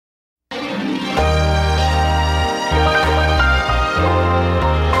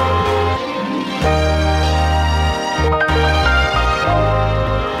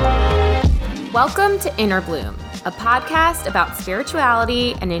Welcome to Inner Bloom, a podcast about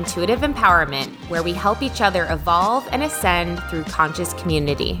spirituality and intuitive empowerment where we help each other evolve and ascend through conscious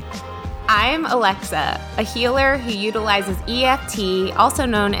community. I'm Alexa, a healer who utilizes EFT, also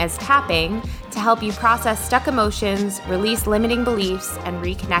known as tapping, to help you process stuck emotions, release limiting beliefs, and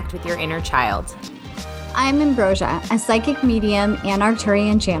reconnect with your inner child. I'm Ambrosia, a psychic medium and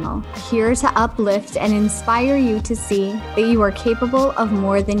Arcturian channel, here to uplift and inspire you to see that you are capable of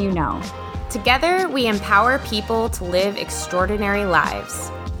more than you know. Together, we empower people to live extraordinary lives.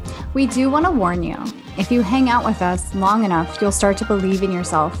 We do want to warn you, if you hang out with us long enough, you'll start to believe in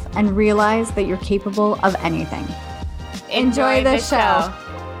yourself and realize that you're capable of anything. Enjoy the show.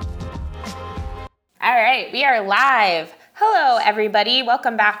 All right, we are live. Hello, everybody.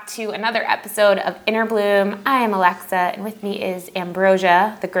 Welcome back to another episode of Inner Bloom. I am Alexa, and with me is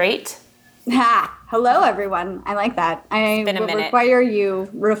Ambrosia the Great. Ha! Hello, everyone. I like that. I will require you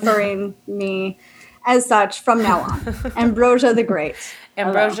referring me as such from now on. Ambrosia the Great.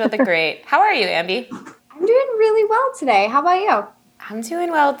 Ambrosia the Great. How are you, Ambi? I'm doing really well today. How about you? I'm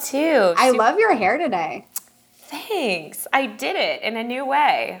doing well, too. I love your hair today. Thanks. I did it in a new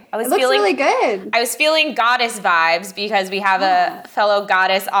way. It looks really good. I was feeling goddess vibes because we have a fellow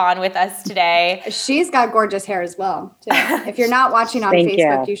goddess on with us today. She's got gorgeous hair as well, too. If you're not watching on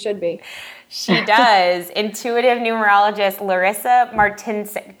Facebook, you should be. She does. Intuitive numerologist Larissa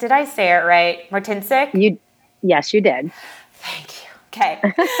Martincic. Did I say it right? Martincic? Yes, you did. Thank you. Okay.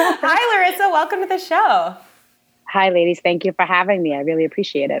 Hi, Larissa. Welcome to the show. Hi, ladies. Thank you for having me. I really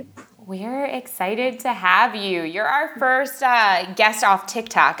appreciate it. We're excited to have you. You're our first guest off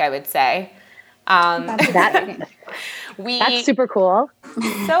TikTok, I would say. That's super cool.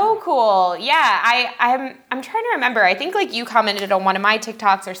 So cool. Yeah, I'm trying to remember. I think like you commented on one of my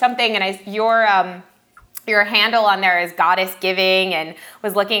TikToks or something, and your handle on there is Goddess Giving, and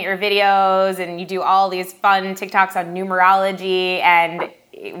was looking at your videos, and you do all these fun TikToks on numerology, and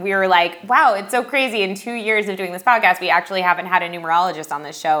we were like, wow, it's so crazy. In 2 years of doing this podcast, we actually haven't had a numerologist on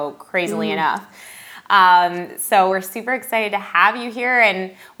this show, crazily enough. So we're super excited to have you here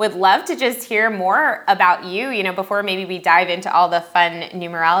and would love to just hear more about you, before maybe we dive into all the fun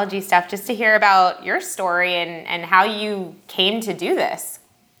numerology stuff, just to hear about your story and how you came to do this.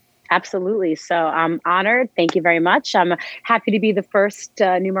 Absolutely. So I'm honored. Thank you very much. I'm happy to be the first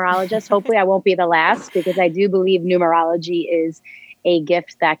numerologist. Hopefully I won't be the last, because I do believe numerology is a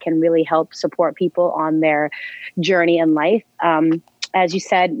gift that can really help support people on their journey in life. As you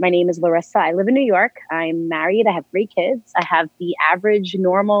said, my name is Larissa. I live in New York. I'm married. I have 3 kids. I have the average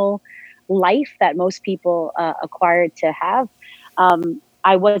normal life that most people acquire to have.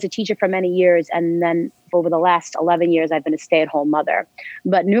 I was a teacher for many years, and then over the last 11 years, I've been a stay-at-home mother.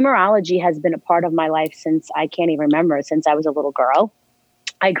 But numerology has been a part of my life since I can't even remember, since I was a little girl.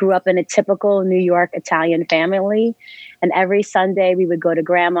 I grew up in a typical New York Italian family, and every Sunday we would go to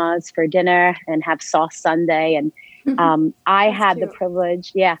grandma's for dinner and have sauce Sunday. And I had the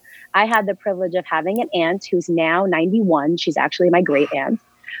privilege of having an aunt who's now 91. She's actually my great aunt,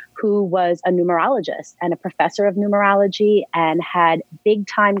 who was a numerologist and a professor of numerology, and had big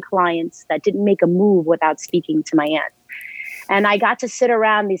time clients that didn't make a move without speaking to my aunt. And I got to sit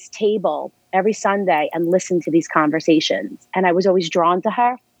around this table every Sunday and listen to these conversations. And I was always drawn to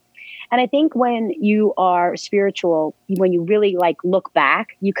her. And I think when you are spiritual, when you really look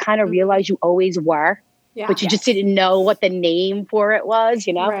back, you kind of realize you always were, but you just didn't know what the name for it was,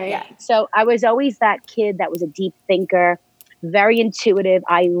 Right. Yeah. So I was always that kid that was a deep thinker, very intuitive.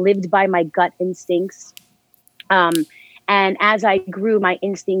 I lived by my gut instincts. And as I grew, my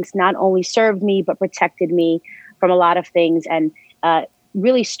instincts not only served me, but protected me from a lot of things, and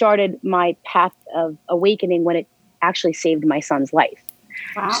really started my path of awakening when it actually saved my son's life.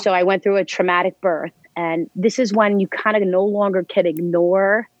 Wow. So I went through a traumatic birth, and this is when you kind of no longer can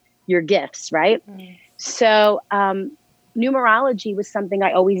ignore your gifts, right? Mm. So numerology was something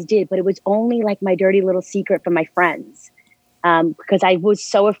I always did, but it was only like my dirty little secret from my friends, because I was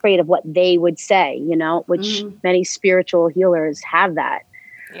so afraid of what they would say, which many spiritual healers have that.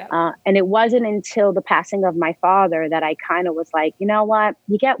 Yep. And it wasn't until the passing of my father that I kind of was like, you know what,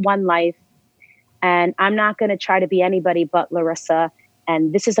 you get one life, and I'm not going to try to be anybody but Larissa.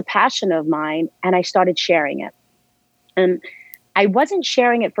 And this is a passion of mine. And I started sharing it. And I wasn't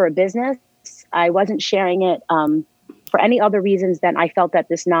sharing it for a business. I wasn't sharing it for any other reasons than I felt that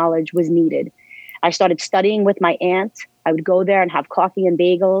this knowledge was needed. I started studying with my aunt. I would go there and have coffee and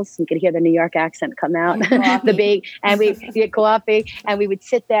bagels. You could hear the New York accent come out. And we get coffee, and we would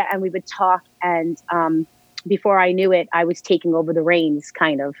sit there and we would talk. And before I knew it, I was taking over the reins,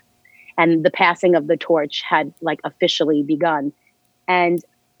 kind of. And the passing of the torch had officially begun. And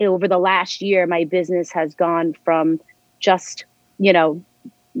over the last year, my business has gone from just,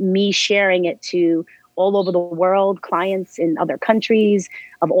 me sharing it to all over the world, clients in other countries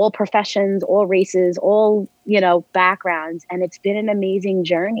of all professions, all races, all, backgrounds. And it's been an amazing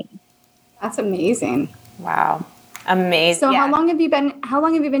journey. That's amazing. Wow. Amazing. So how long have you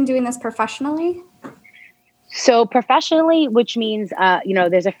been doing this professionally? So professionally, which means,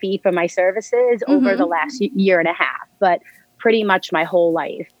 there's a fee for my services over the last year and a half, but pretty much my whole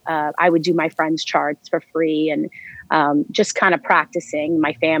life. I would do my friends' charts for free and just kind of practicing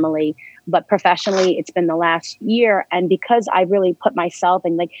my family. But professionally, it's been the last year. And because I really put myself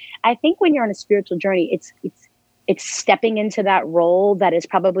in, I think when you're on a spiritual journey, it's stepping into that role that is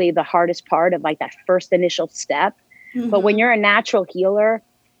probably the hardest part of that first initial step. But when you're a natural healer,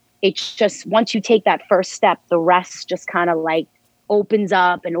 it's just, once you take that first step, the rest just kind of opens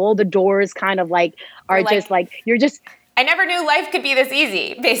up, and all the doors kind of you're just, I never knew life could be this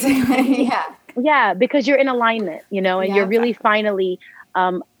easy, basically. Yeah, because you're in alignment, and you're really finally,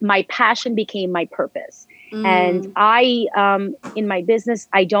 my passion became my purpose. And I, in my business,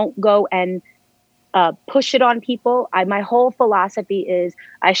 I don't go and push it on people. My whole philosophy is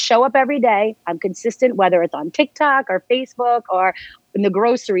I show up every day. I'm consistent, whether it's on TikTok or Facebook or in the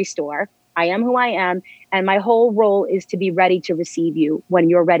grocery store. I am who I am. And my whole role is to be ready to receive you when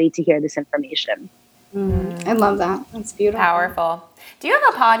you're ready to hear this information. I love that. That's beautiful. Powerful. Do you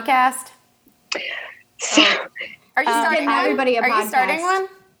have a podcast? Are you starting one? Everybody a podcast. Are you starting one?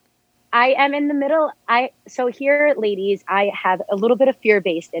 I am in the middle. So here, ladies, I have a little bit of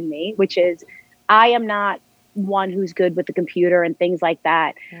fear-based in me, which is I am not one who's good with the computer and things like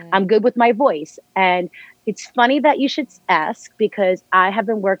that. I'm good with my voice. And it's funny that you should ask, because I have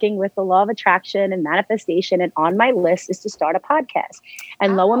been working with the law of attraction and manifestation, and on my list is to start a podcast.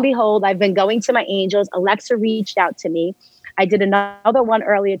 And lo and behold, I've been going to my angels. Alexa reached out to me. I did another one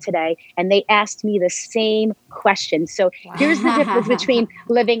earlier today, and they asked me the same question. So here's the difference between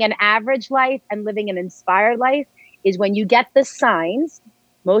living an average life and living an inspired life is when you get the signs,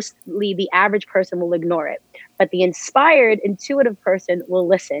 mostly the average person will ignore it, but the inspired, intuitive person will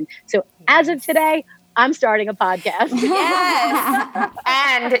listen. So as of today, I'm starting a podcast. Yes.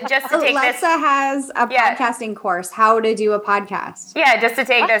 And just to take Alexa has a podcasting course, how to do a podcast. Yeah, just to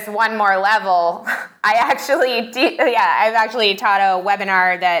take this one more level, I've actually taught a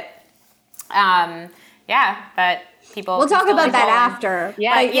webinar that, that people. We'll talk about that after.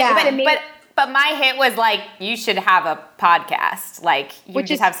 But my hit was you should have a podcast. You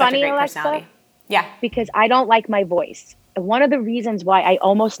just have such a great personality. Yeah. Because I don't like my voice. One of the reasons why I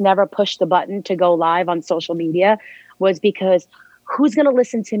almost never pushed the button to go live on social media was because who's going to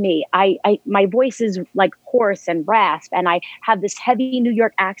listen to me? My voice is hoarse and rasp, and I have this heavy New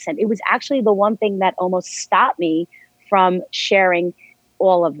York accent. It was actually the one thing that almost stopped me from sharing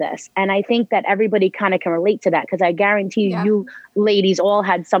all of this. And I think that everybody kind of can relate to that, because I guarantee you ladies all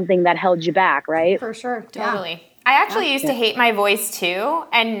had something that held you back, right? For sure. Totally. Yeah. I actually used to hate my voice too.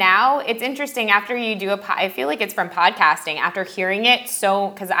 And now it's interesting after you do I feel like it's from podcasting after hearing it.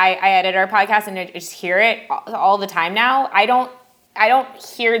 So, cause I edit our podcast and I just hear it all the time now. I don't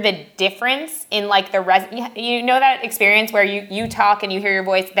hear the difference in that experience where you talk and you hear your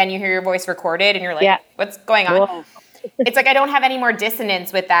voice, then you hear your voice recorded and you're like, what's going on? Whoa. It's I don't have any more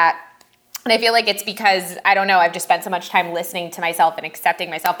dissonance with that. And I feel like it's because, I don't know, I've just spent so much time listening to myself and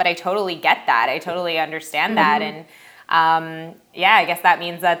accepting myself, but I totally get that. I totally understand that. And I guess that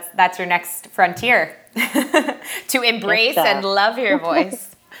means that's your next frontier, to embrace and love your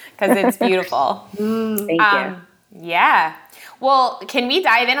voice, because it's beautiful. Thank you. Yeah. Well, can we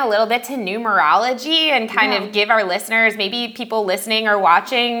dive in a little bit to numerology and kind of give our listeners, maybe people listening or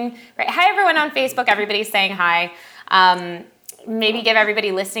watching, right? Hi, everyone on Facebook. Everybody's saying hi. Maybe give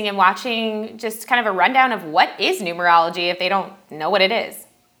everybody listening and watching just kind of a rundown of what is numerology if they don't know what it is.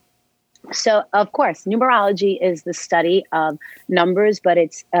 So, of course, numerology is the study of numbers, but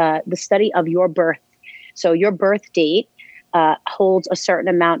it's the study of your birth. So your birth date holds a certain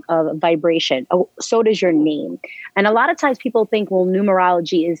amount of vibration. Oh, so does your name. And a lot of times people think, well,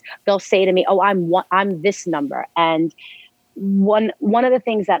 numerology is, they'll say to me, oh, I'm this number. And one of the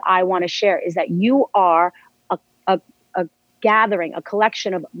things that I want to share is that you are a gathering, a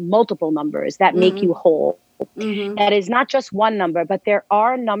collection of multiple numbers that make you whole. That is not just one number, but there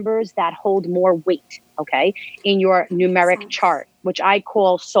are numbers that hold more weight, okay, in your numeric chart, which I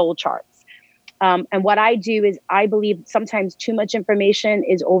call soul charts. And what I do is I believe sometimes too much information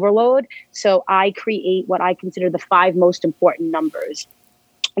is overload. So I create what I consider the 5 most important numbers,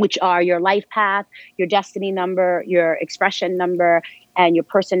 which are your life path, your destiny number, your expression number, and your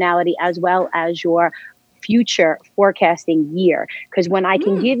personality, as well as your future forecasting year. Because when I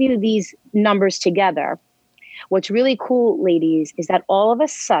can give you these numbers together, what's really cool, ladies, is that all of a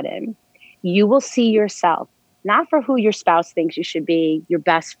sudden you will see yourself not for who your spouse thinks you should be, your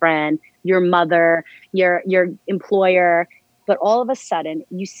best friend, your mother, your employer, but all of a sudden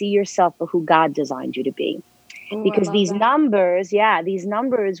you see yourself for who God designed you to be. Ooh, because these numbers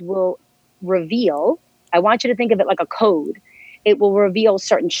will reveal, I want you to think of it like a code. It will reveal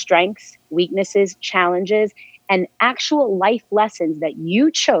certain strengths, weaknesses, challenges, and actual life lessons that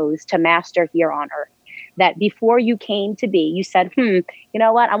you chose to master here on earth. That before you came to be, you said, you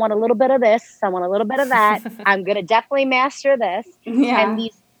know what? I want a little bit of this. I want a little bit of that. I'm going to definitely master this. Yeah. And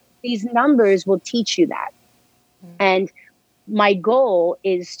these numbers will teach you that. And my goal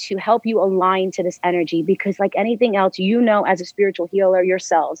is to help you align to this energy, because like anything else, as a spiritual healer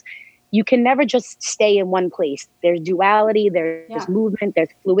yourselves, you can never just stay in one place. There's duality, there's movement, there's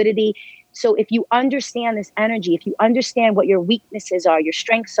fluidity. So if you understand this energy, if you understand what your weaknesses are, your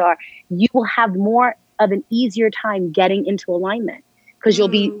strengths are, you will have more of an easier time getting into alignment, because you'll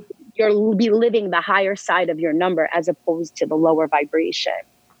be living the higher side of your number as opposed to the lower vibration.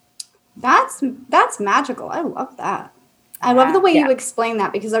 That's magical. I love that. I love the way you explain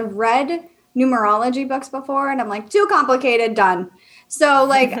that, because I've read numerology books before and I'm like, too complicated, done. So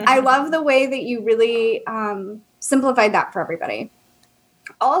like, I love the way that you really simplified that for everybody.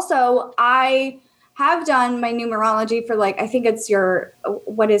 Also, I have done my numerology for I think it's your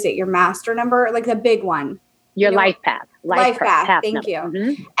master number, like the big one. Your life path. Life path. Thank number. you.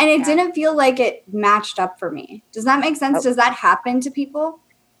 Mm-hmm. And it didn't feel like it matched up for me. Does that make sense? Does that happen to people?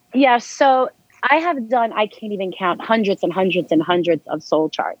 Yeah. So I can't even count hundreds and hundreds and hundreds of soul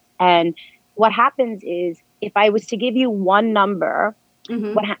charts. And what happens is, if I was to give you one number,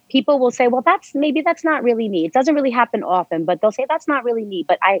 people will say, well, that's not really me. It doesn't really happen often, but they'll say that's not really me.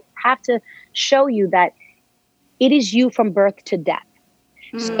 But I have to show you that it is you from birth to death.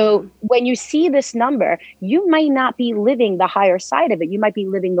 So when you see this number, you might not be living the higher side of it. You might be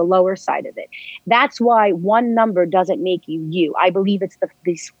living the lower side of it. That's why one number doesn't make you you. I believe it's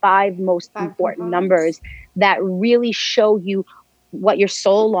these five most important numbers that really show you what your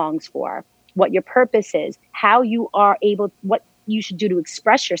soul longs for, what your purpose is, how you are able, what you should do to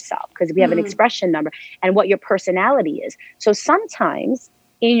express yourself, because we have an expression number, and what your personality is. So sometimes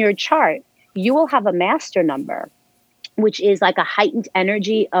in your chart, you will have a master number, which is like a heightened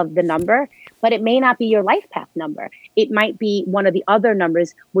energy of the number, but it may not be your life path number. It might be one of the other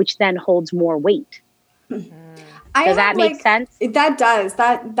numbers, which then holds more weight. Does that make sense? That does.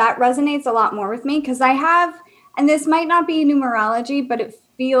 That resonates a lot more with me, because I have, and this might not be numerology, but it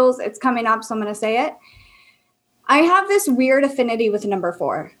feels it's coming up, so I'm going to say it. I have this weird affinity with number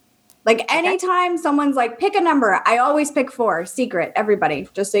 4. Like anytime someone's like, pick a number, I always pick 4. Secret, everybody,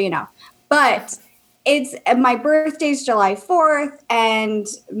 just so you know. But it's my birthday's July 4th, and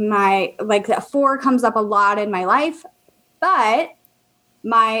my the 4 comes up a lot in my life. But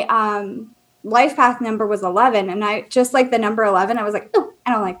my life path number was 11, and I just like the number 11. I was like, oh,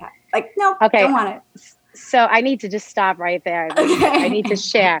 I don't like that. No, don't want it. So I need to just stop right there. Okay. I need to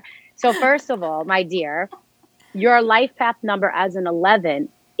share. So first of all, my dear, your life path number as an 11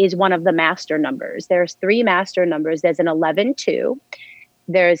 is one of the master numbers. There's 3 master numbers. There's an 11-2.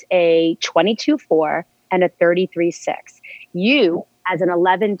 There's a 22-4 and a 33-6. You, as an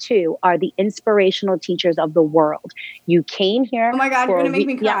 11-2, are the inspirational teachers of the world. You came here. Oh my God, you're going to make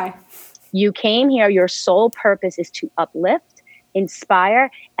me cry. Yeah, you came here. Your sole purpose is to uplift, inspire,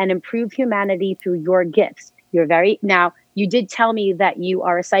 and improve humanity through your gifts. Now, you did tell me that you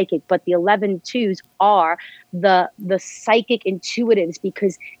are a psychic, but the 11-2s are the psychic intuitives,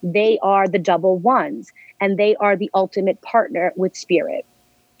 because they are the double ones, and they are the ultimate partner with spirit.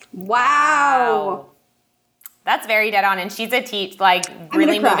 Wow. That's very dead on. And she's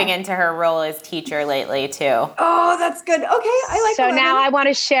really moving into her role as teacher lately too. Oh, that's good. Okay. I like So 11. now I want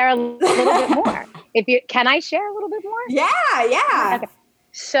to share a little bit more. Can I share a little bit more? Yeah. Okay.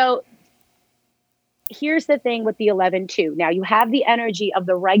 So here's the thing with the 11-2. Now you have the energy of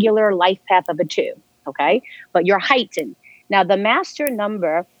the regular life path of a 2. Okay. But you're heightened. Now the master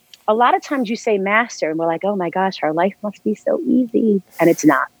number, a lot of times you say master and we're like, oh my gosh, our life must be so easy. And it's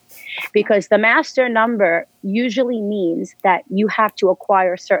not. Because the master number usually means that you have to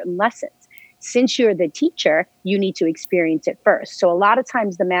acquire certain lessons. Since you're the teacher, you need to experience it first. So a lot of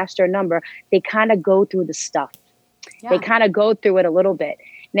times the master number, they kind of go through the stuff. Yeah. They kind of go through it a little bit.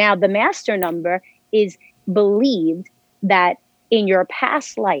 Now, the master number is believed that in your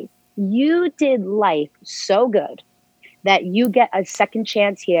past life, you did life so good that you get a second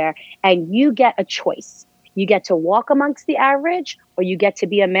chance here and you get a choice. You get to walk amongst the average, or you get to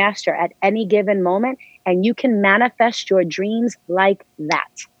be a master at any given moment, and you can manifest your dreams like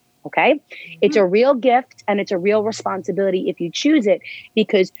that. Okay? Mm-hmm. It's a real gift and it's a real responsibility if you choose it,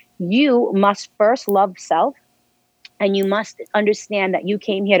 because you must first love self, and you must understand that you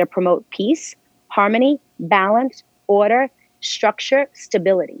came here to promote peace, harmony, balance, order, structure,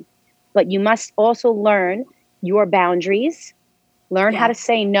 stability. But you must also learn your boundaries, learn how to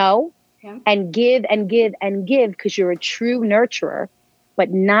say no, and give and give and give, because you're a true nurturer,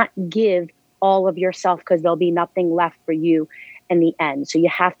 but not give all of yourself, because there'll be nothing left for you in the end. So you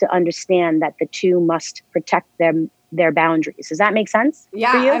have to understand that the two must protect their boundaries. Does that make sense?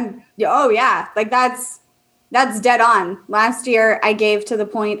 Yeah. Like that's dead on. Last year I gave to the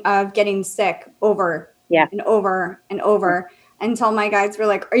point of getting sick over and over and over, until my guides were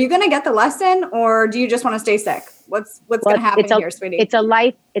like, are you going to get the lesson, or do you just want to stay sick? What's going to happen here, sweetie? It's a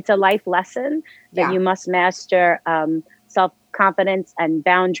life lesson that you must master, self-confidence and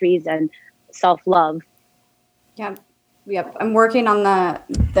boundaries and self-love. Yep. I'm working on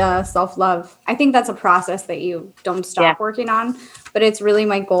the self-love. I think that's a process that you don't stop working on, but it's really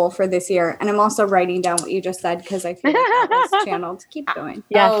my goal for this year. And I'm also writing down what you just said, because I feel like that was channeled to keep going.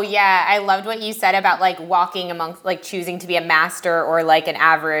 Yes. Oh yeah. I loved what you said about like walking amongst, like choosing to be a master or like an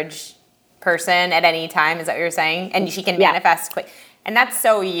average person at any time. Is that what you're saying? And she can manifest quick. And that's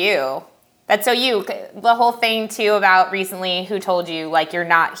so you. That's so you. The whole thing too about recently, who told you like you're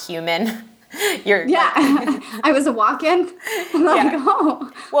not human. I was a walk-in. I'm like,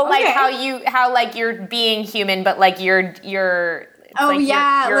 well, like how like you're being human, but like you're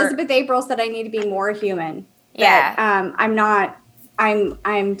Elizabeth April said I need to be more human. I'm not.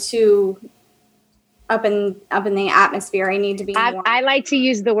 I'm too up in the atmosphere. I need to be more. I like to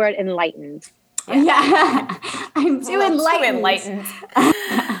use the word enlightened. I'm too enlightened.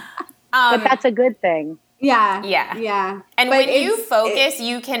 But that's a good thing. Yeah. And but when you focus,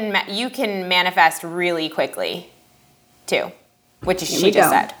 you can manifest really quickly, too, which she just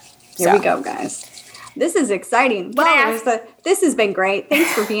said. Here we go, guys. This is exciting. This has been great.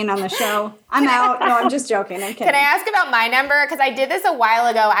 Thanks for being on the show. I'm out. No, I'm just joking. I'm kidding. Can I ask about my number? Because I did this a while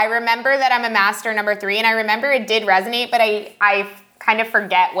ago. I remember that I'm a master number 3, and I remember it did resonate, but I kind of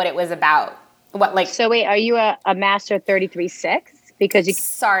forget what it was about. So wait, are you a master 33-6? Because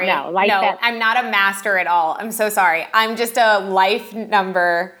I'm not a master at all. I'm so sorry. I'm just a life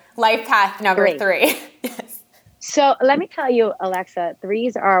path number 3. Yes. So let me tell you, Alexa,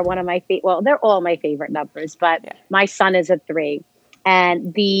 3s are one of my favorite. Well, they're all my favorite numbers, but my son is a 3,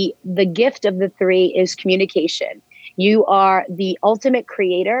 and the gift of the 3 is communication. You are the ultimate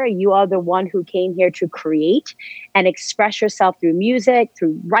creator. You are the one who came here to create and express yourself through music,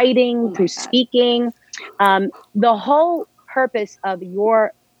 through writing, through speaking. The whole purpose of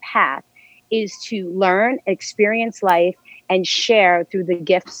your path is to learn, experience life, and share through the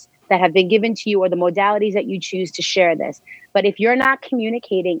gifts that have been given to you or the modalities that you choose to share this. But if you're not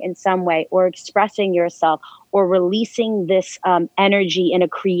communicating in some way or expressing yourself or releasing this energy in a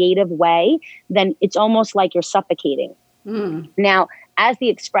creative way, then it's almost like you're suffocating. Now, as the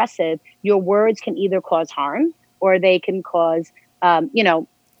expressive, your words can either cause harm or they can cause,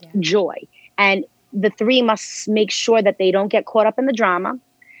 joy. And the 3 must make sure that they don't get caught up in the drama.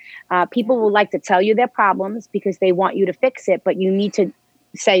 People will like to tell you their problems because they want you to fix it, but you need to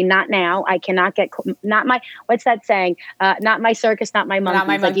say, not now. I cannot get, not my, what's that saying? Not my circus, not my monkeys. Not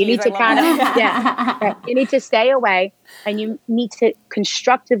my monkeys. Like you need to kind of, you need to stay away, and you need to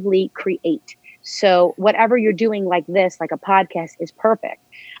constructively create. So whatever you're doing like this, like a podcast, is perfect.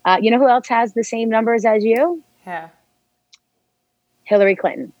 You know who else has the same numbers as you? Yeah. Hillary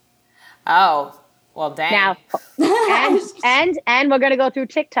Clinton. Oh, well, dang. Now, and we're going to go through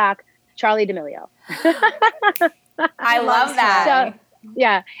TikTok, Charlie D'Amelio. I love that. So,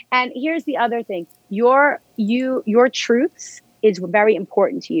 yeah. And here's the other thing. Your truths is very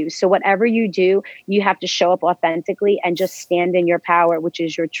important to you. So whatever you do, you have to show up authentically and just stand in your power, which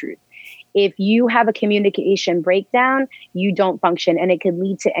is your truth. If you have a communication breakdown, you don't function, and it can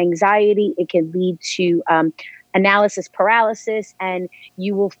lead to anxiety. It can lead to analysis paralysis, and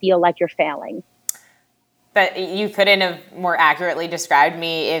you will feel like you're failing. But you couldn't have more accurately described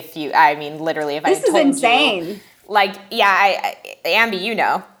me if literally, if I told you. This is insane. Like, Ambi,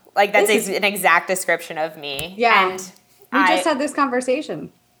 that's an exact description of me. Yeah. And we just had this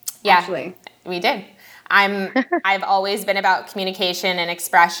conversation. Yeah, actually. We did. I've always been about communication and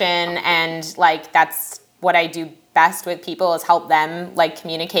expression, and that's what I do best with people, is help them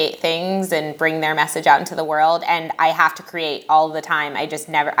communicate things and bring their message out into the world. And I have to create all the time.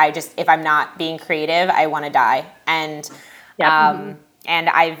 If I'm not being creative, I want to die. And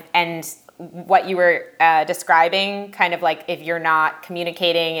what you were describing, kind of like if you're not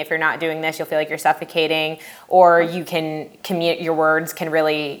communicating, if you're not doing this, you'll feel like you're suffocating, or you can your words can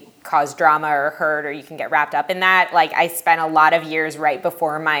really cause drama or hurt, or you can get wrapped up in that. Like I spent a lot of years right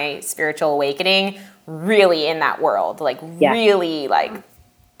before my spiritual awakening really in that world, like really like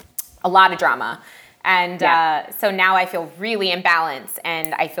a lot of drama. And so now I feel really imbalanced,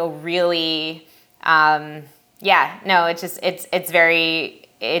 and I feel really, it's just, it's very,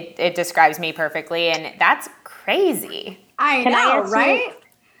 it describes me perfectly, and that's crazy. I know, right?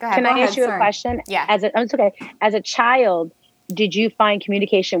 Go ahead. Can I ask you a question? Yeah. It's okay. As a child, did you find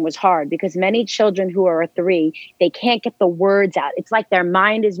communication was hard? Because many children who are 3, they can't get the words out. It's like their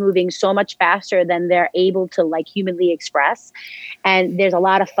mind is moving so much faster than they're able to like humanly express. And there's a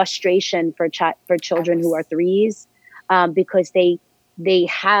lot of frustration for children who are 3s because they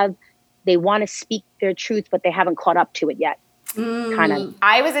want to speak their truth, but they haven't caught up to it yet. Kind of.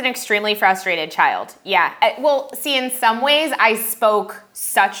 I was an extremely frustrated child. Yeah. Well, see, in some ways I spoke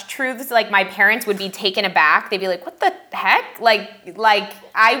such truths. Like my parents would be taken aback. They'd be like, what the heck? Like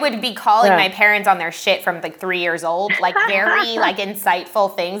I would be calling my parents on their shit from like 3 years old, like very like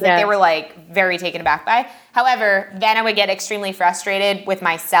insightful things that they were like very taken aback by. However, then I would get extremely frustrated with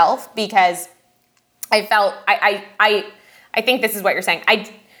myself because I felt, I think this is what you're saying.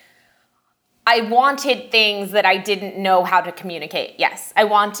 I wanted things that I didn't know how to communicate. Yes,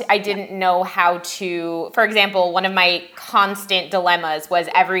 I didn't know how to, for example, one of my constant dilemmas was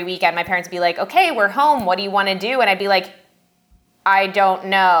every weekend my parents would be like, okay, we're home. What do you want to do? And I'd be like, I don't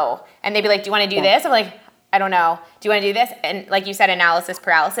know. And they'd be like, do you want to do this? I'm like, I don't know. Do you want to do this? And like you said, analysis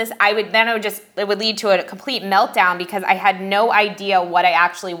paralysis. It would lead to a complete meltdown because I had no idea what I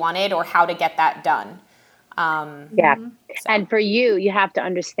actually wanted or how to get that done. And for you have to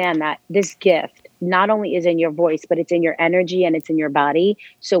understand that this gift not only is in your voice, but it's in your energy and it's in your body.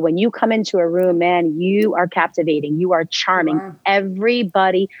 So when you come into a room, man, you are captivating. You are charming. Wow.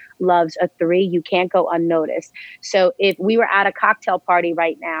 Everybody loves a 3. You can't go unnoticed. So if we were at a cocktail party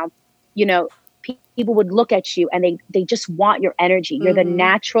right now, you know, people would look at you and they just want your energy. You're the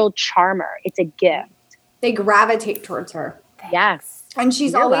natural charmer. It's a gift. They gravitate towards her. Yes. And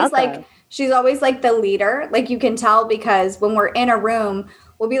she's always like the leader. Like you can tell because when we're in a room,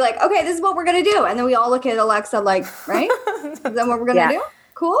 we'll be like, okay, this is what we're going to do. And then we all look at Alexa like, right? Is that what we're going to do?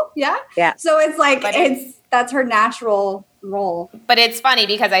 Cool. Yeah. Yeah. So it's like, that's her natural role. But it's funny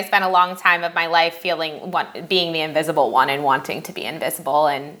because I spent a long time of my life being the invisible one and wanting to be invisible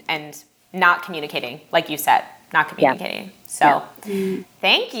and not communicating, like you said, not communicating. Yeah. So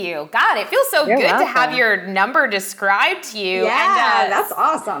thank you. God, it feels so good to have your number described to you. Yeah, and, that's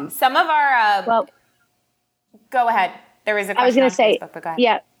awesome. Some of our, go ahead. There was a question I was going to say, Facebook, but go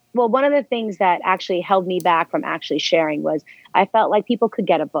ahead. Well, one of the things that actually held me back from actually sharing was I felt like people could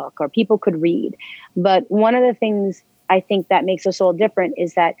get a book or people could read. But one of the things I think that makes us all different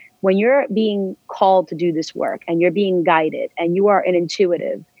is that when you're being called to do this work and you're being guided and you are an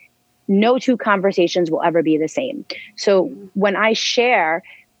intuitive, no 2 conversations will ever be the same. So when I share,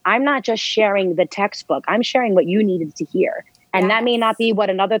 I'm not just sharing the textbook. I'm sharing what you needed to hear. And that may not be what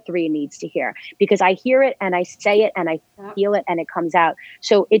another 3 needs to hear because I hear it and I say it and I feel it and it comes out.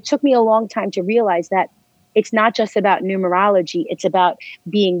 So it took me a long time to realize that it's not just about numerology. It's about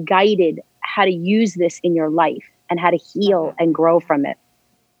being guided how to use this in your life and how to heal and grow from it.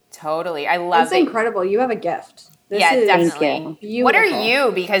 Totally. I love it. It's incredible. You have a gift. Definitely. Beautiful. What are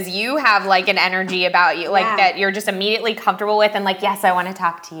you? Because you have like an energy about you, like that you're just immediately comfortable with and like, yes, I want to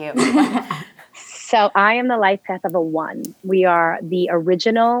talk to you. So I am the life path of a 1. We are the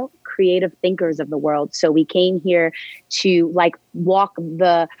original creative thinkers of the world. So we came here to like walk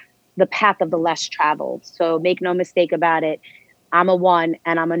the path of the less traveled. So make no mistake about it. I'm a 1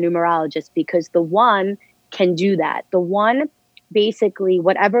 and I'm a numerologist because the 1 can do that. The 1 basically,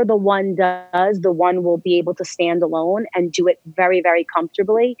 whatever the 1 does, the 1 will be able to stand alone and do it very, very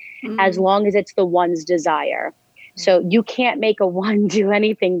comfortably as long as it's the 1's desire. So you can't make a 1 do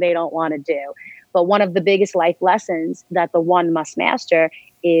anything they don't want to do. But one of the biggest life lessons that the 1 must master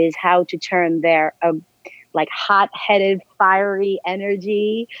is how to turn their like hot-headed, fiery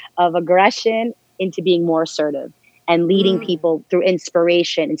energy of aggression into being more assertive and leading people through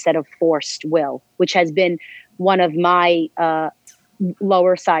inspiration instead of forced will, which has been one of my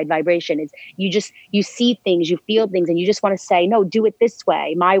lower side vibration. Is you see things, you feel things, and you just want to say, no, do it this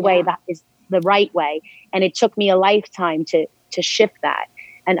way. My way, that is the right way. And it took me a lifetime to shift that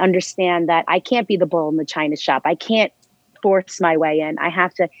and understand that I can't be the bull in the china shop. I can't force my way in. I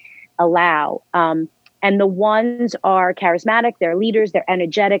have to allow. And the 1s are charismatic, they're leaders, they're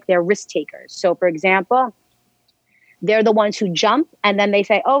energetic, they're risk takers. So for example, they're the ones who jump and then they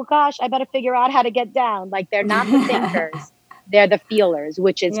say, oh gosh, I better figure out how to get down. Like they're not the thinkers, they're the feelers,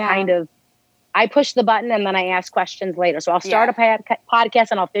 which is kind of, I push the button and then I ask questions later. So I'll start a podcast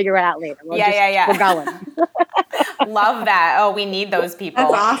and I'll figure it out later. We're going. Love that. Oh, we need those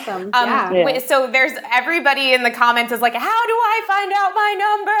people. That's awesome. So there's everybody in the comments is like, how do I find out my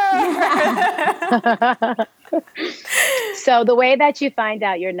number? So the way that you find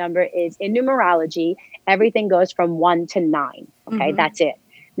out your number is in numerology, everything goes from 1 to 9. Okay, that's it.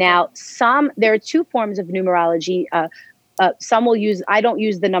 Now, there are two forms of numerology. Some will use, I don't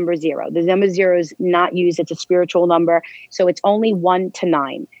use the number 0. The number 0 is not used. It's a spiritual number. So it's only 1 to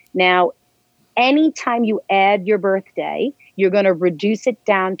 9. Now, anytime you add your birthday, you're going to reduce it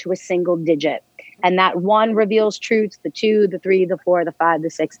down to a single digit. And that 1 reveals truths, the 2, the 3, the 4, the 5,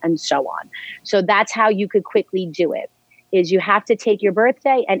 the 6, and so on. So that's how you could quickly do it, is you have to take your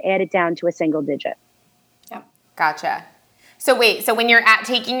birthday and add it down to a single digit. Yep. Gotcha. So wait, so when you're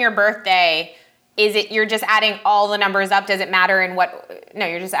taking your birthday, is it you're just adding all the numbers up? Does it matter in what? No,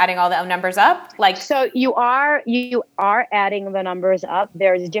 you're just adding all the numbers up? Like, so you are adding the numbers up.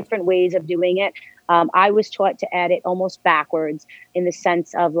 There's different ways of doing it. I was taught to add it almost backwards, in the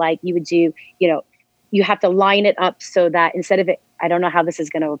sense of like you would do, you have to line it up so that instead of it, I don't know how this is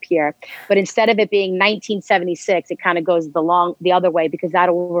going to appear, but instead of it being 1976, it kind of goes the other way, because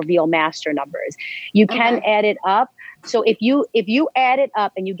that'll reveal master numbers. You can add it up. So if you add it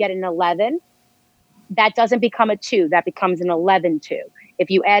up and you get an 11, that doesn't become a 2, that becomes an 11-2. If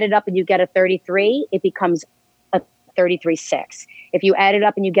you add it up and you get a 33, it becomes a 33-6. If you add it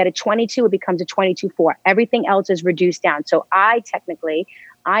up and you get a 22, it becomes a 22-4. Everything else is reduced down. So I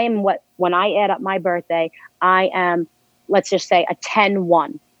am when I add up my birthday, I am, let's just say, a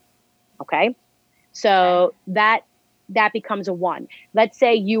 10-1. Okay? So that becomes a 1. Let's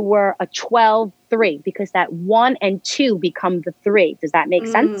say you were a 12-3, because that 1 and 2 become the 3. Does that make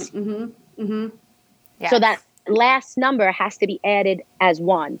sense? Mm-hmm. Mm-hmm. Yes. So that last number has to be added as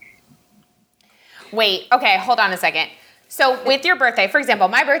 1. Wait, okay, hold on a second. So with your birthday, for example,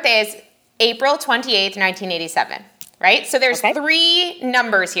 my birthday is April 28th, 1987, right? So there's 3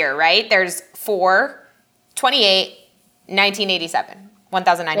 numbers here, right? There's 4, 28, 1987,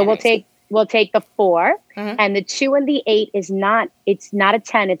 1987. So we'll take the 4, and the 2 and the 8 it's not a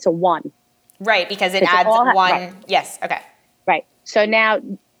 10, it's a 1. Right, because it adds 1. Right. Yes, okay. Right. So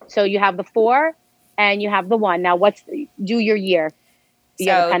you have the 4 and you have the 1. Now do your year. You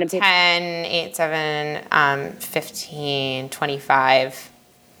so kind of 10, 8, 7, 15, 25.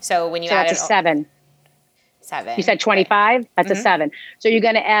 So when you add that's a 7. 7. You said 25? That's a 7. So you're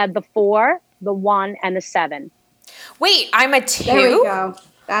going to add the 4, the 1, and the 7. Wait, I'm a 2? There we go.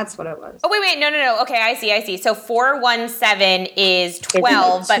 That's what it was. Oh, wait, no. Okay, I see. So 4, 1, 7 is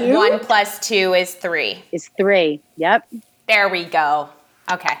 12, but 1 plus 2 is 3. Is 3, yep. There we go.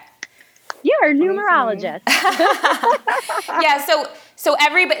 Okay. You're a numerologist. Yeah,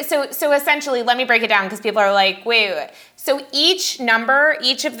 so essentially, let me break it down, because people are like, wait. So each of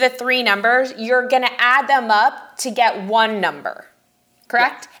the 3 numbers, you're going to add them up to get 1 number,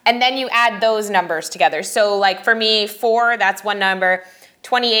 correct? Yeah. And then you add those numbers together. So like for me, 4, that's 1 number.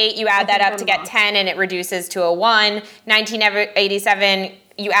 28, you add that up to get 10 and it reduces to a 1. 1987,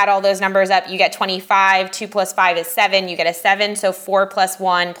 you add all those numbers up, you get 25. 2 plus 5 is 7, you get a 7. So 4 plus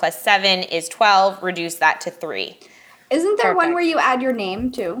 1 plus 7 is 12. Reduce that to 3. Isn't there one where you add your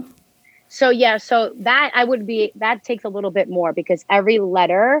name too? So yeah, that takes a little bit more, because every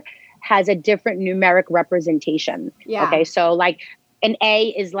letter has a different numeric representation. Yeah. Okay, so like an A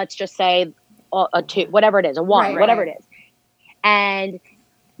is, let's just say, a 2, whatever it is, a 1, whatever it is. And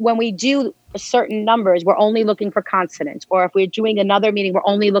when we do certain numbers, we're only looking for consonants. Or if we're doing another meaning, we're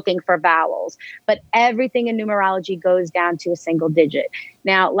only looking for vowels. But everything in numerology goes down to a single digit.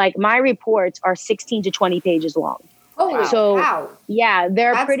 Now, like my reports are 16 to 20 pages long. Oh, wow. Yeah,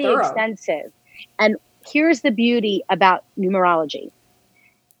 they're That's pretty thorough. extensive. And here's the beauty about numerology.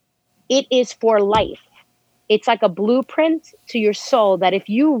 It is for life. It's like a blueprint to your soul that if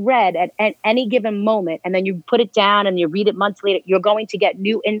you read at any given moment and then you put it down and you read it months later, you're going to get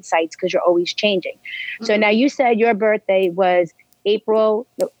new insights, because you're always changing. Mm-hmm. So now you said your birthday was April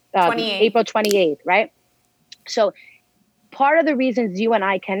 28th, right? So part of the reasons you and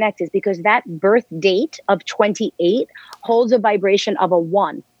I connect is because that birth date of 28 holds a vibration of a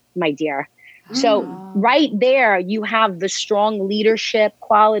 1, my dear. So right there, you have the strong leadership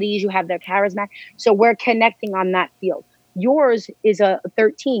qualities, you have their charisma. So we're connecting on that field. Yours is a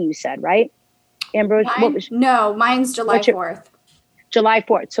 13, you said, right? Ambrose? No, mine's July 4th. July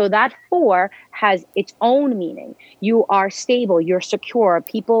 4th. So that 4 has its own meaning. You are stable, you're secure.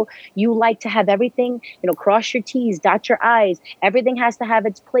 People, you like to have everything, cross your T's, dot your I's. Everything has to have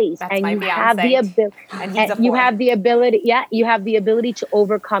its place. That's and my you fiance. have the ability, And he's a 4. you have the ability, you have the ability to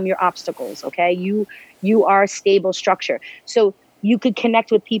overcome your obstacles. Okay. You are a stable structure. So you could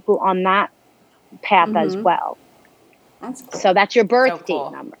connect with people on that path as well. That's cool. So that's your birth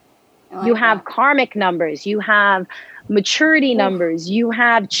date number. Like you have karmic numbers, you have maturity numbers, you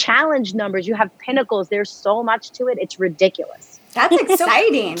have challenge numbers, you have pinnacles. There's so much to it. It's ridiculous. That's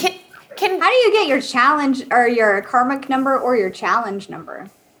exciting. How do you get your challenge or your karmic number or your challenge number?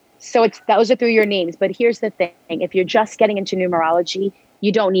 So those are through your names. But here's the thing. If you're just getting into numerology,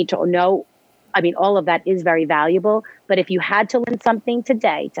 you don't need to know. I mean, all of that is very valuable. But if you had to learn something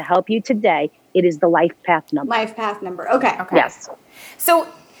today to help you today, it is the life path number. Life path number. Okay. Yes. So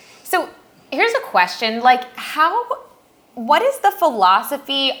here's a question. Like, what is the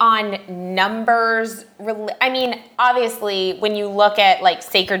philosophy on numbers? I mean, obviously, when you look at like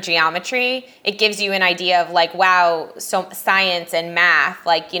sacred geometry, it gives you an idea of like, wow, so science and math,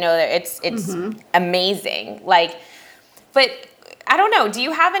 like, it's amazing. Like, but I don't know. Do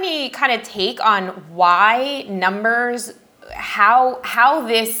you have any kind of take on why numbers, how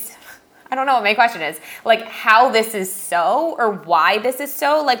this, I don't know what my question is, like how this is so, or why this is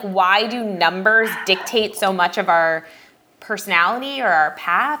so? Like, why do numbers dictate so much of our personality or our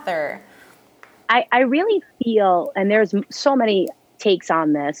path? Or I really feel, and there's so many takes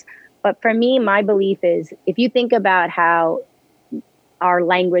on this, but for me, my belief is if you think about how our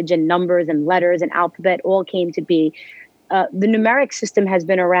language and numbers and letters and alphabet all came to be, the numeric system has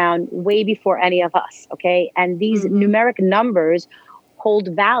been around way before any of us, okay? And these numeric numbers hold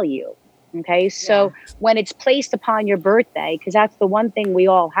value. Okay, so when it's placed upon your birthday, because that's the one thing we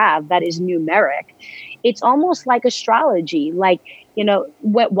all have that is numeric, it's almost like astrology. Like,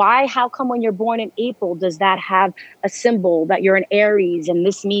 how come when you're born in April, does that have a symbol that you're an Aries and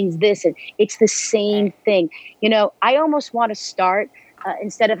this means this? And it's the same thing. I almost want to start,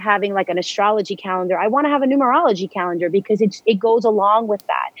 instead of having like an astrology calendar, I want to have a numerology calendar because it goes along with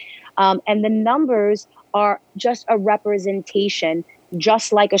that. And the numbers are just a representation,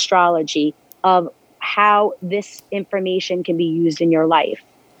 just like astrology, of how this information can be used in your life.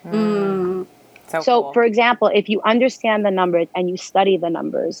 So cool. For example, if you understand the numbers and you study the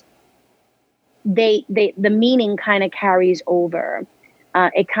numbers, the meaning kind of carries over.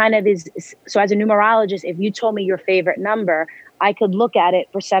 It kind of is. So as a numerologist, if you told me your favorite number, I could look at it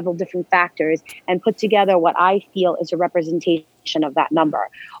for several different factors and put together what I feel is a representation of that number,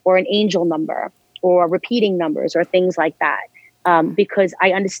 or an angel number, or repeating numbers, or things like that. Because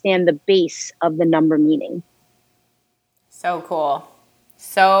I understand the base of the number meaning. So cool.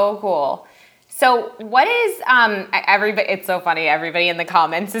 So cool. So what is, everybody, it's so funny, everybody in the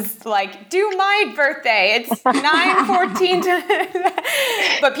comments is like, do my birthday, it's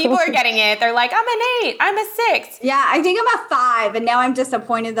 9/14, but people are getting it, they're like, I'm an 8, I'm a 6. Yeah, I think I'm a 5, and now I'm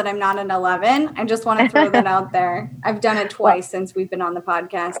disappointed that I'm not an 11. I just want to throw that out there. I've done it twice since we've been on the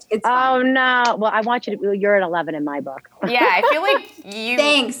podcast. It's fine. Oh, no. Well, I want you to, you're an 11 in my book. Yeah, I feel like you.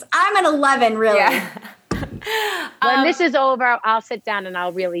 Thanks. I'm an 11, really. Yeah. When this is over, I'll sit down and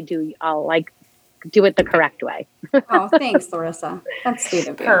I'll do it the correct way. Oh, thanks, Larissa. That's sweet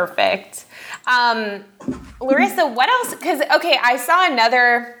of you. Perfect. Larissa, what else? Because, I saw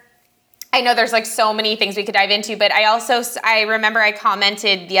another, I know there's like so many things we could dive into, but I remember I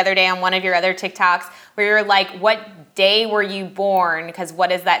commented the other day on one of your other TikToks where you're like, what day were you born? Because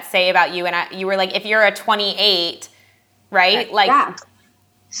what does that say about you? And you were like, if you're a 28, right? Like, yeah.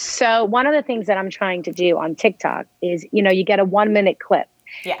 So one of the things that I'm trying to do on TikTok is, you get a 1-minute clip.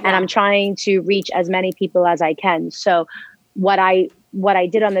 Yeah. And I'm trying to reach as many people as I can. So what I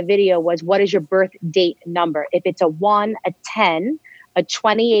did on the video was, what is your birth date number? If it's a 1, a 10, a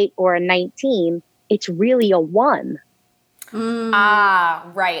 28, or a 19, it's really a 1.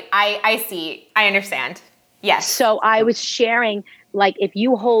 Right. I see. I understand. Yes. So I was sharing, like, if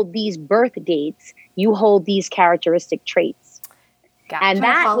you hold these birth dates, you hold these characteristic traits. Gotcha. And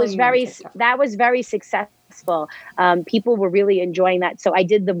that was very successful. People were really enjoying that. So I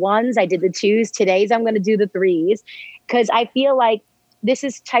did the 1s, I did the 2s. Today's I'm going to do the 3s, because I feel like this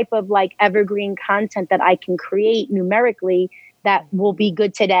is type of like evergreen content that I can create numerically that will be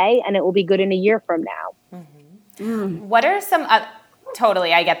good today and it will be good in a year from now. Mm-hmm. What are some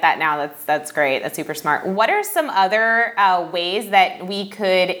totally, I get that now. That's great. That's super smart. What are some other ways that we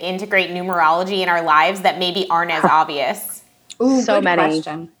could integrate numerology in our lives that maybe aren't as obvious? Ooh, so good many.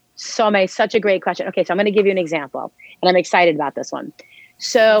 Question. So many. Such a great question. Okay, so I'm going to give you an example, and I'm excited about this one.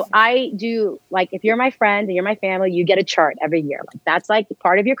 So I do, like, if you're my friend and you're my family, you get a chart every year. Like, that's like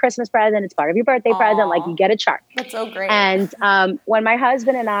part of your Christmas present. It's part of your birthday present. Like, you get a chart. That's so great. And when my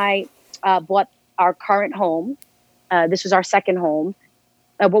husband and I bought our current home, this was our second home.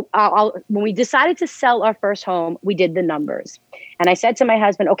 When we decided to sell our first home, we did the numbers. And I said to my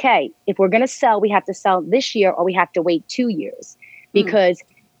husband, okay, if we're going to sell, we have to sell this year or we have to wait 2 years, because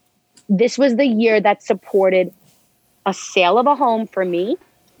this was the year that supported a sale of a home for me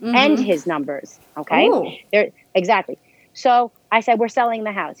and his numbers. Okay. Exactly. So I said, we're selling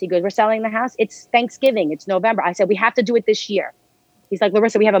the house. He goes, we're selling the house. It's Thanksgiving. It's November. I said, we have to do it this year. He's like,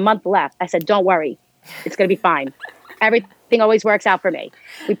 Larissa, we have a month left. I said, don't worry. It's going to be fine. Everything always works out for me.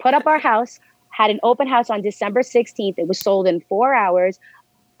 We put up our house, had an open house on December 16th. It was sold in 4 hours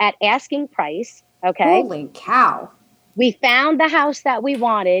at asking price. Okay. Holy cow. We found the house that we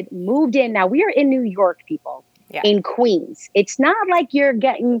wanted, moved in. Now we are in New York, people. Yeah. In Queens. It's not like you're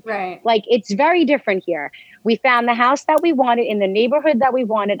getting, like, it's very different here. We found the house that we wanted in the neighborhood that we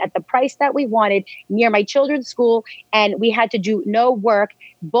wanted at the price that we wanted near my children's school. And we had to do no work.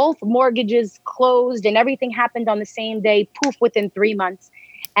 Both mortgages closed and everything happened on the same day, poof, within 3 months.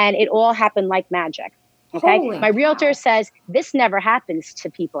 And it all happened like magic. Okay. Holy my realtor cow. Says, this never happens to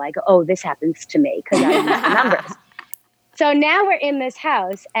people. I go, oh, this happens to me because I use the numbers. So now we're in this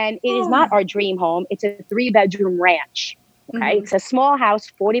house, and it is not our dream home. It's a 3-bedroom ranch. Okay. It's a small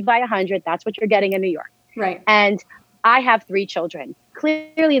house, 40 by 100. That's what you're getting in New York. Right. And I have 3 children.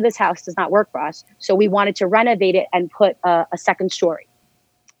 Clearly this house does not work for us. So we wanted to renovate it and put a second story.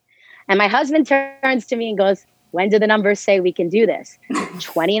 And my husband turns to me and goes, when do the numbers say we can do this?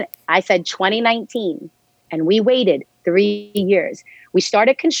 I said 2019. And we waited 3 years. We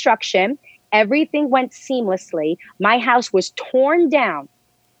started construction. Everything went seamlessly. My house was torn down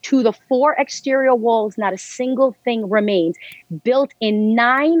to the 4 exterior walls. Not a single thing remains. Built in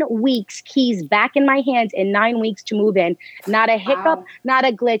 9 weeks, keys back in my hands in 9 weeks to move in. Not a hiccup, not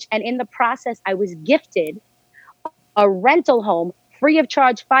a glitch. And in the process, I was gifted a rental home, free of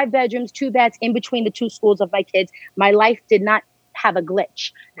charge, 5 bedrooms, 2 baths in between the 2 schools of my kids. My life did not have a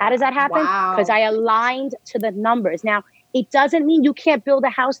glitch. How does that happen? Because I aligned to the numbers. Now, it doesn't mean you can't build a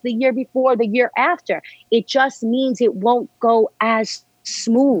house the year before, the year after. It just means it won't go as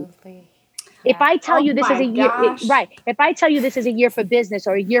smooth. Yeah. If I tell you this is a year, if I tell you this is a year for business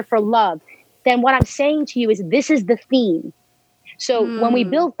or a year for love, then what I'm saying to you is this is the theme. So when we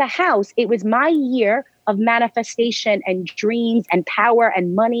built the house, it was my year of manifestation and dreams and power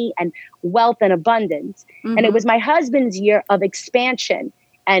and money and wealth and abundance. And it was my husband's year of expansion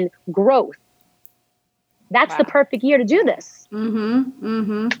and growth. That's the perfect year to do this.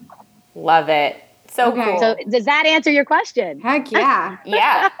 Love it. So cool. So does that answer your question? Heck yeah.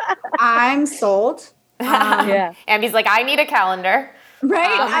 Yeah. I'm sold. Amby's like, I need a calendar.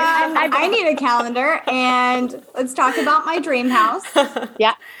 Right. I need a calendar. And let's talk about my dream house.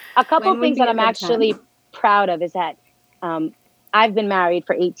 Yeah. A couple things that I'm actually proud of is that I've been married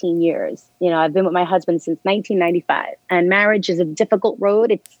for 18 years. You know, I've been with my husband since 1995. And marriage is a difficult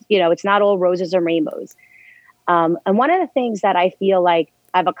road. It's, you know, it's not all roses and rainbows. And one of the things that I feel like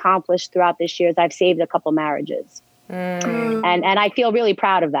I've accomplished throughout this year is I've saved a couple marriages. And I feel really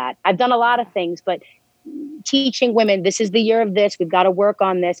proud of that. I've done a lot of things, but teaching women, this is the year of this, we've got to work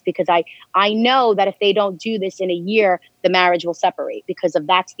on this, because I know that if they don't do this in a year, the marriage will separate because of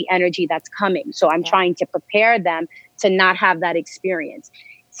that's the energy that's coming. So I'm trying to prepare them to not have that experience.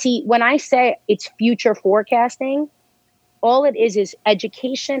 See, when I say it's future forecasting, all it is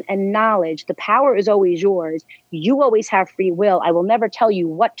education and knowledge. The power is always yours. You always have free will. I will never tell you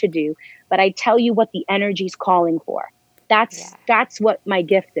what to do, but I tell you what the energy is calling for. That's what my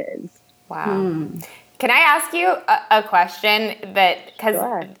gift is. Wow. Can I ask you a question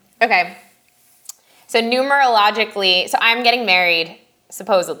okay. So numerologically, so I'm getting married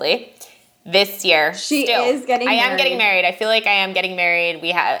supposedly this year. She is getting married. I am getting married. I feel like I am getting married.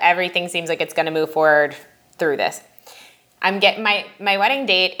 Everything seems like it's going to move forward through this. I'm getting my wedding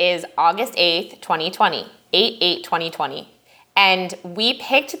date is August 8th, 2020, 8/8/2020. And we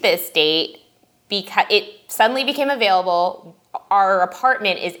picked this date because it suddenly became available. Our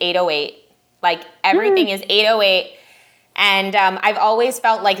apartment is 808. Like everything is 808. And I've always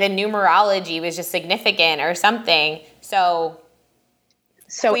felt like the numerology was just significant or something. So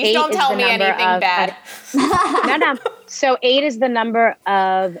please don't tell me anything bad. No. So 8 is the number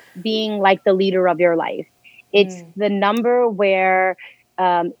of being like the leader of your life. It's the number where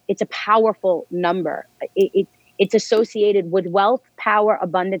it's a powerful number. It's associated with wealth, power,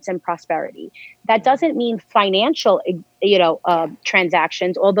 abundance, and prosperity. That doesn't mean financial,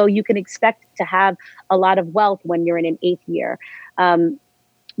 transactions, although you can expect to have a lot of wealth when you're in an 8th year.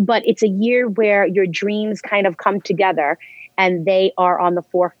 but it's a year where your dreams kind of come together and they are on the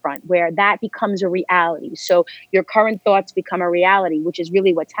forefront, where that becomes a reality. So your current thoughts become a reality, which is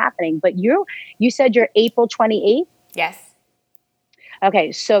really what's happening. But you said you're April 28th? Yes.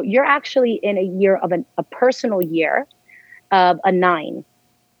 Okay, so you're actually in a year of a personal year of a 9.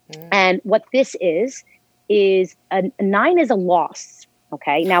 And what this is a 9 is a loss.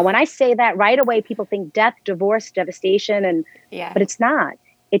 Okay. Now, when I say that right away, people think death, divorce, devastation, but it's not.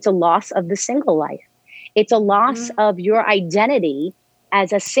 It's a loss of the single life. It's a loss of your identity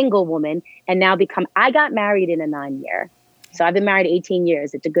as a single woman and now I got married in a 9 year. So I've been married 18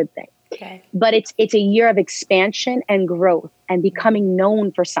 years. It's a good thing. Okay. But it's a year of expansion and growth and becoming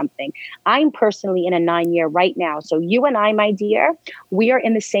known for something. I'm personally in a 9 year right now. So you and I, my dear, we are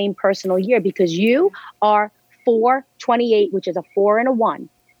in the same personal year because you are 4/28, which is a 4 and a 1.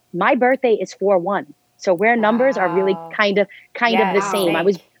 My birthday is 4/1. So where numbers are really kind of the same. I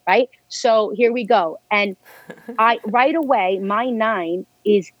was right. So here we go. And right away, my 9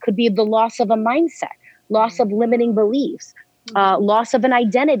 could be the loss of a mindset, loss of limiting beliefs, loss of an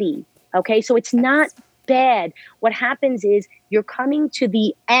identity. Okay. So it's not bad. What happens is you're coming to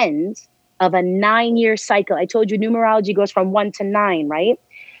the end of a 9-year cycle. I told you numerology goes from 1 to 9, right?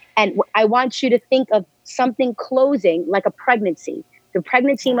 And I want you to think of something closing like a pregnancy. The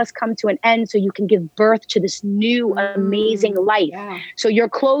pregnancy must come to an end so you can give birth to this new amazing life. Yeah. So you're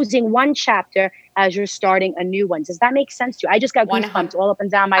closing one chapter as you're starting a new one. Does that make sense to you? I just got goosebumps all up and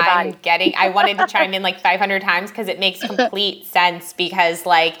down my body. I wanted to chime in like 500 times because it makes complete sense because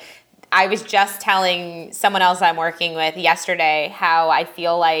like I was just telling someone else I'm working with yesterday how I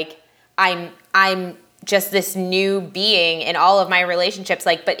feel like I'm just this new being in all of my relationships,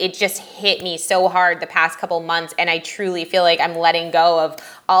 like, but it just hit me so hard the past couple months. And I truly feel like I'm letting go of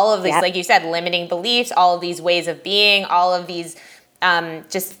all of these, like you said, limiting beliefs, all of these ways of being, all of these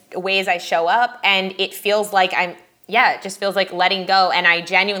just ways I show up. And it feels like it just feels like letting go. And I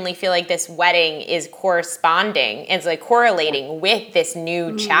genuinely feel like this wedding is corresponding, it's like correlating with this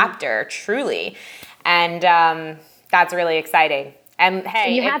new chapter, truly. And that's really exciting. And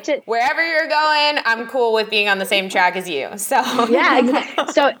hey, you have to, wherever you're going, I'm cool with being on the same track as you. So yeah,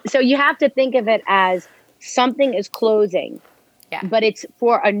 exactly. So you have to think of it as something is closing, but it's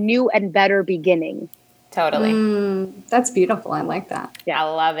for a new and better beginning. Totally. That's beautiful. I like that. Yeah, I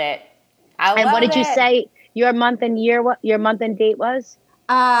love it. And what did you say your month and year? What your month and date was?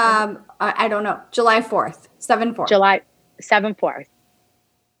 I don't know. July 4th, 7/4. July 7/4.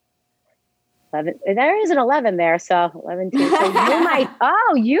 11. There is an 11 there, so 11 too. So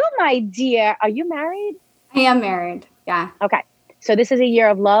you my dear, are you married? I am married. Yeah. Okay. So this is a year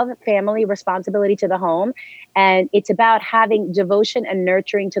of love, family, responsibility to the home, and it's about having devotion and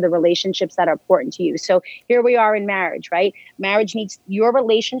nurturing to the relationships that are important to you. So here we are in marriage, right? Marriage needs your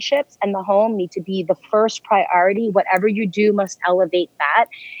relationships and the home need to be the first priority. Whatever you do must elevate that.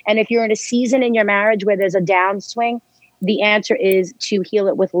 And if you're in a season in your marriage where there's a downswing, the answer is to heal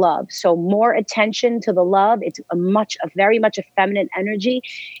it with love. So more attention to the love. It's very much a feminine energy.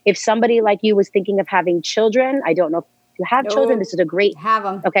 If somebody like you was thinking of having children, I don't know if you have children. This is a great have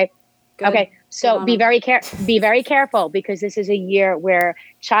them. Okay. Good. Okay. So be very careful because this is a year where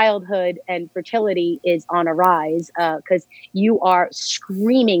childhood and fertility is on a rise because you are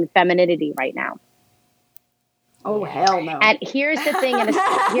screaming femininity right now. Oh, hell no. And here's the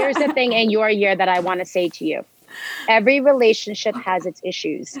thing in your year that I want to say to you. Every relationship has its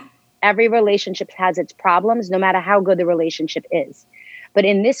issues. Every relationship has its problems, no matter how good the relationship is. But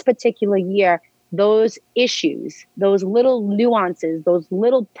in this particular year, those issues, those little nuances, those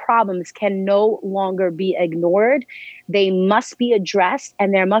little problems can no longer be ignored. They must be addressed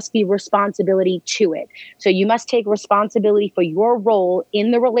and there must be responsibility to it. So you must take responsibility for your role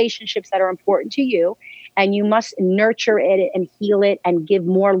in the relationships that are important to you. And you must nurture it and heal it and give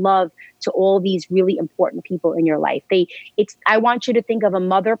more love to all these really important people in your life. I want you to think of a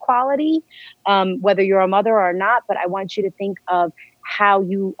mother quality, whether you're a mother or not, but I want you to think of how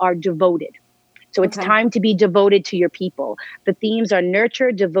you are devoted. So it's time to be devoted to your people. The themes are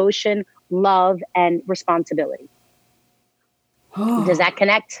nurture, devotion, love, and responsibility. Does that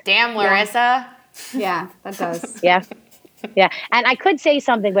connect? Damn, Larissa. Yeah, that does. Yeah. Yeah. And I could say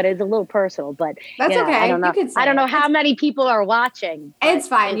something, but it's a little personal, but that's okay. I don't know. I don't know how many people are watching. It's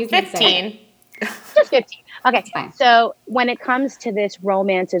fine. You can 15. Just 15. Okay. So when it comes to this,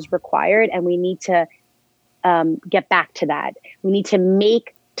 romance is required and we need to get back to that. We need to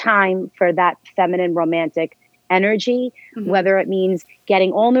make time for that feminine romantic energy, whether it means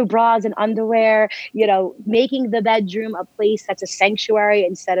getting all new bras and underwear, making the bedroom a place that's a sanctuary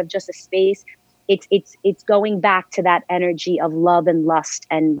instead of just a space. it's going back to that energy of love and lust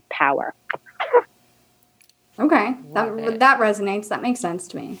and power. Okay. That resonates. That makes sense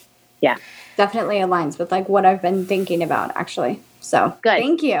to me. Yeah. Definitely aligns with like what I've been thinking about actually. So good.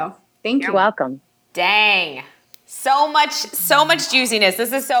 Thank you. You're welcome. Dang. So much juiciness.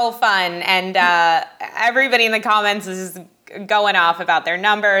 This is so fun. And everybody in the comments is going off about their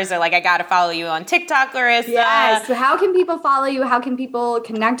numbers. They're like, I got to follow you on TikTok, Larissa. Yes. So how can people follow you? How can people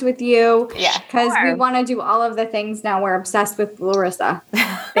connect with you? Yeah. Because we want to do all of the things now. We're obsessed with Larissa.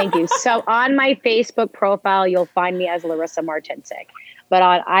 Thank you. So on my Facebook profile, you'll find me as Larissa Martincic. But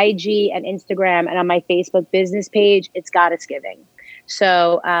on IG and Instagram and on my Facebook business page, it's Goddess Giving.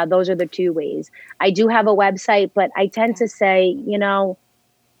 So those are the two ways. I do have a website, but I tend to say,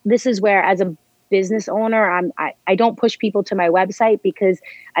 this is where as a business owner, I don't push people to my website because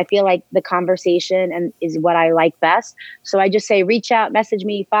I feel like the conversation is what I like best. So I just say, reach out, message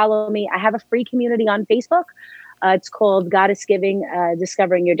me, follow me. I have a free community on Facebook. It's called Goddess Giving,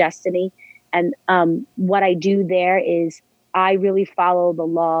 Discovering Your Destiny. And what I do there is I really follow the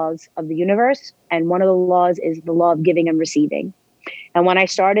laws of the universe. And one of the laws is the law of giving and receiving. And when I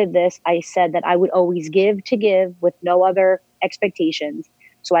started this, I said that I would always give to give with no other expectations.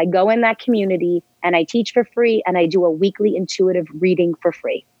 So I go in that community and I teach for free and I do a weekly intuitive reading for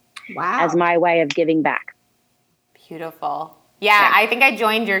free. Wow. As my way of giving back. Beautiful. Yeah, I think I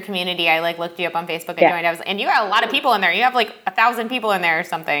joined your community. I looked you up on Facebook. I joined. And you got a lot of people in there. You have 1,000 people in there or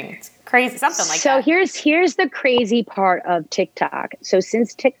something. It's crazy, something like that. So here's the crazy part of TikTok. So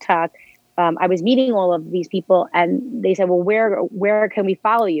since TikTok, I was meeting all of these people and they said, well, where can we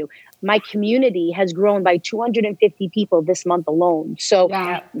follow you? My community has grown by 250 people this month alone. So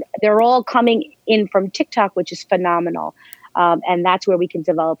they're all coming in from TikTok, which is phenomenal. And that's where we can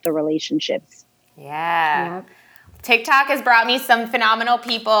develop the relationships. Yeah. Yep. TikTok has brought me some phenomenal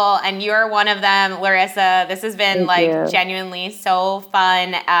people, and you're one of them, Larissa. This has been genuinely so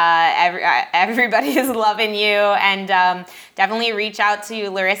fun. Everybody is loving you, and definitely reach out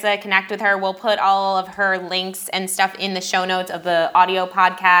to Larissa, connect with her. We'll put all of her links and stuff in the show notes of the audio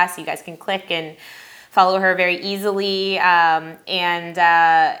podcast. You guys can click and follow her very easily. And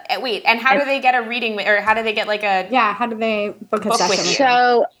how do they get a reading, or how do they get how do they book a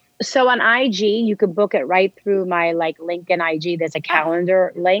session? So on IG, you can book it right through my link in IG. There's a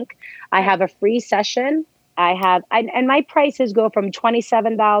calendar link. I have a free session. And my prices go from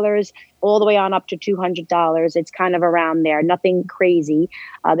 $27 all the way on up to $200. It's kind of around there, nothing crazy.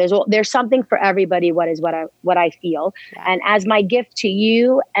 There's something for everybody. What I feel. Yeah. And as my gift to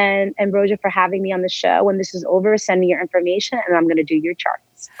you and Ambrosia for having me on the show, when this is over, send me your information and I'm going to do your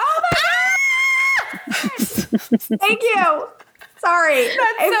charts. Oh my gosh! Thank you. Sorry.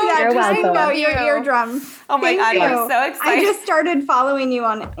 That's so You're welcome. Your eardrum. Oh my God, I'm so excited. I just started following you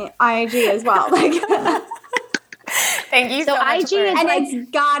on IG as well. Thank you so much. IG is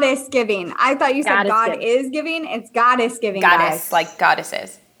it's Goddess Giving. I thought you said God is giving. It's Goddess Giving. Goddess, guys. like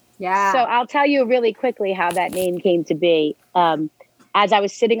goddesses. Yeah. So I'll tell you really quickly how that name came to be. As I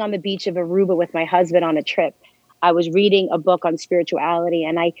was sitting on the beach of Aruba with my husband on a trip, I was reading a book on spirituality,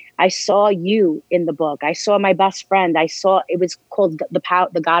 and I saw you in the book. I saw my best friend. It was called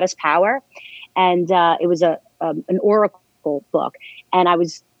the Goddess Power, and it was an oracle book. And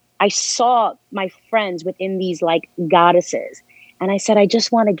I saw my friends within these goddesses, and I said, I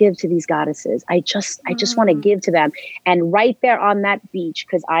just want to give to these goddesses. I just want to give to them. And right there on that beach,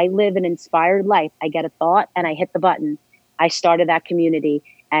 because I live an inspired life, I get a thought and I hit the button. I started that community.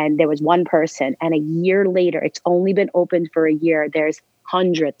 And there was one person, and a year later, it's only been open for a year. There's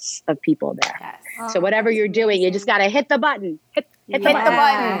hundreds of people there. Yes. So whatever you're doing, you just got to hit the button. Hit the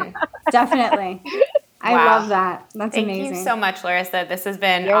button. Definitely. I love that. That's amazing. Thank you so much, Larissa. This has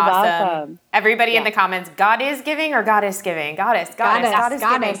been You're awesome. Welcome. Everybody in the comments, God is giving or Goddess giving? Goddess giving.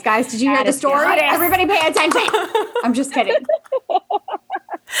 Guys, did you hear the story? Goddess. Everybody pay attention. I'm just kidding. Awesome.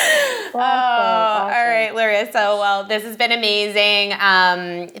 All right, Larissa. Well, this has been amazing.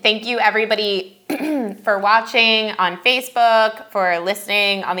 Thank you, everybody, for watching on Facebook, for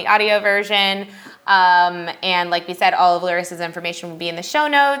listening on the audio version. And like we said, all of Larissa's information will be in the show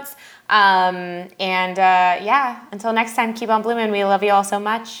notes. Until next time, keep on blooming. We love you all so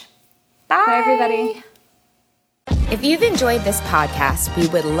much. Bye. Bye, everybody. If you've enjoyed this podcast, we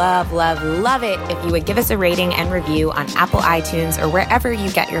would love, love, love it if you would give us a rating and review on Apple iTunes or wherever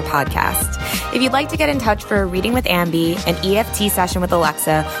you get your podcast. If you'd like to get in touch for a reading with Ambi, an EFT session with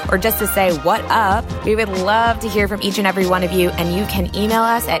Alexa, or just to say what up, we would love to hear from each and every one of you, and you can email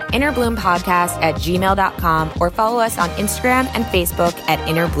us at innerbloom.podcast@gmail.com or follow us on Instagram and Facebook at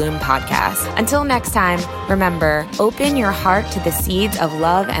Innerbloom Podcast. Until next time, remember, open your heart to the seeds of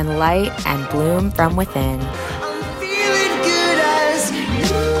love and light and bloom from within.